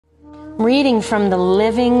Reading from the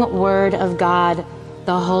living Word of God,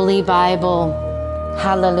 the Holy Bible.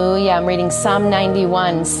 Hallelujah. I'm reading Psalm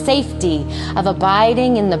 91, safety of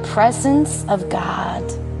abiding in the presence of God.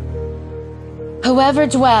 Whoever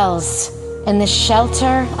dwells in the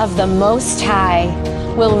shelter of the Most High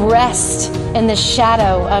will rest in the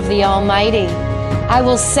shadow of the Almighty. I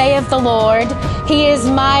will say of the Lord, He is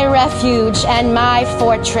my refuge and my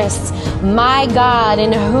fortress, my God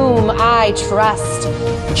in whom I trust.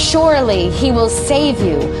 Surely He will save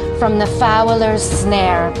you from the fowler's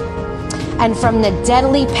snare and from the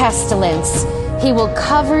deadly pestilence. He will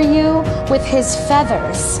cover you with His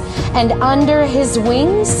feathers, and under His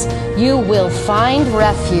wings you will find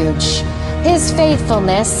refuge. His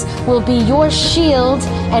faithfulness will be your shield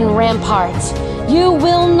and rampart. You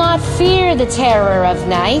will not fear the terror of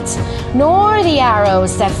night, nor the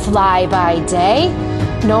arrows that fly by day,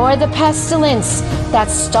 nor the pestilence that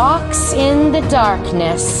stalks in the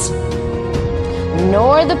darkness,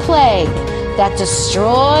 nor the plague that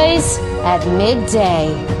destroys at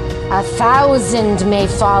midday. 1,000 may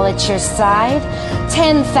fall at your side,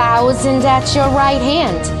 10,000 at your right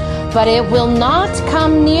hand, but it will not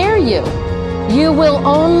come near you. You will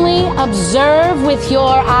only observe with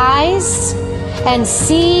your eyes and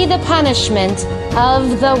see the punishment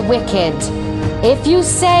of the wicked. If you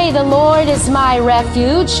say, the Lord is my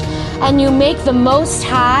refuge, and you make the Most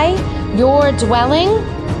High your dwelling,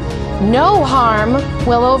 no harm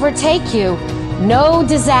will overtake you. No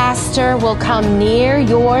disaster will come near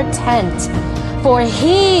your tent, for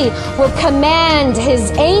He will command His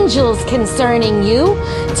angels concerning you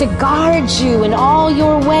to guard you in all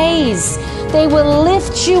your ways. They will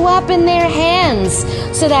lift you up in their hands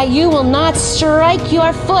so that you will not strike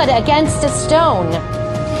your foot against a stone.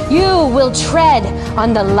 You will tread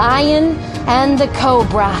on the lion and the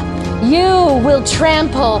cobra. You will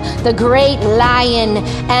trample the great lion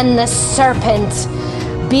and the serpent.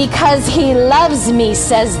 Because He loves me,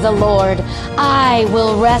 says the Lord, I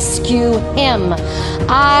will rescue him.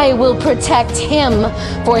 I will protect him,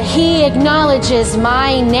 for he acknowledges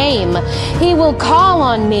my name. He will call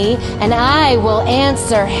on me, and I will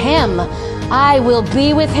answer him. I will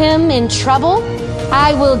be with him in trouble.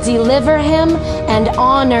 I will deliver him and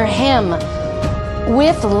honor him.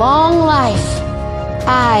 With long life,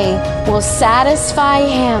 I will satisfy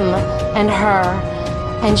him and her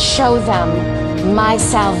and show them my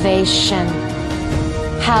salvation.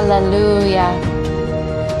 Hallelujah.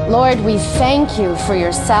 Lord, we thank you for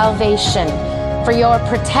your salvation, for your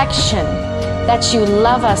protection, that you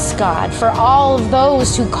love us, God, for all of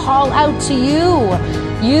those who call out to you.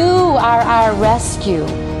 You are our rescue.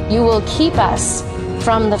 You will keep us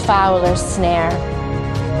from the fowler's snare.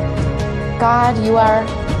 God, you are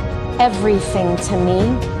everything to me,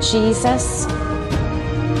 Jesus.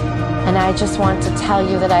 And I just want to tell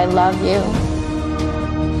you that I love you.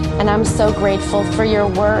 And I'm so grateful for your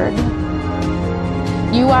word.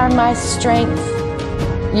 You are my strength.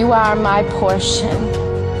 You are my portion.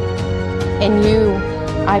 In you,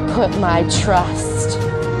 I put my trust.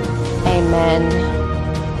 Amen.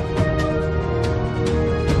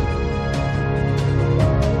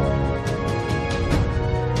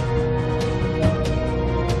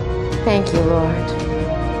 Thank you, Lord.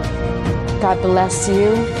 God bless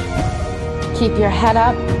you. Keep your head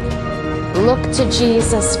up. Look to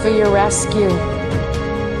Jesus for your rescue.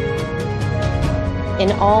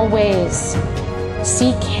 In all ways,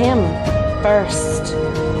 seek Him first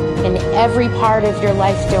in every part of your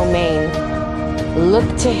life domain. Look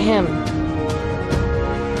to Him.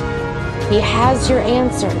 He has your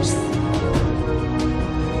answers.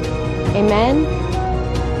 Amen.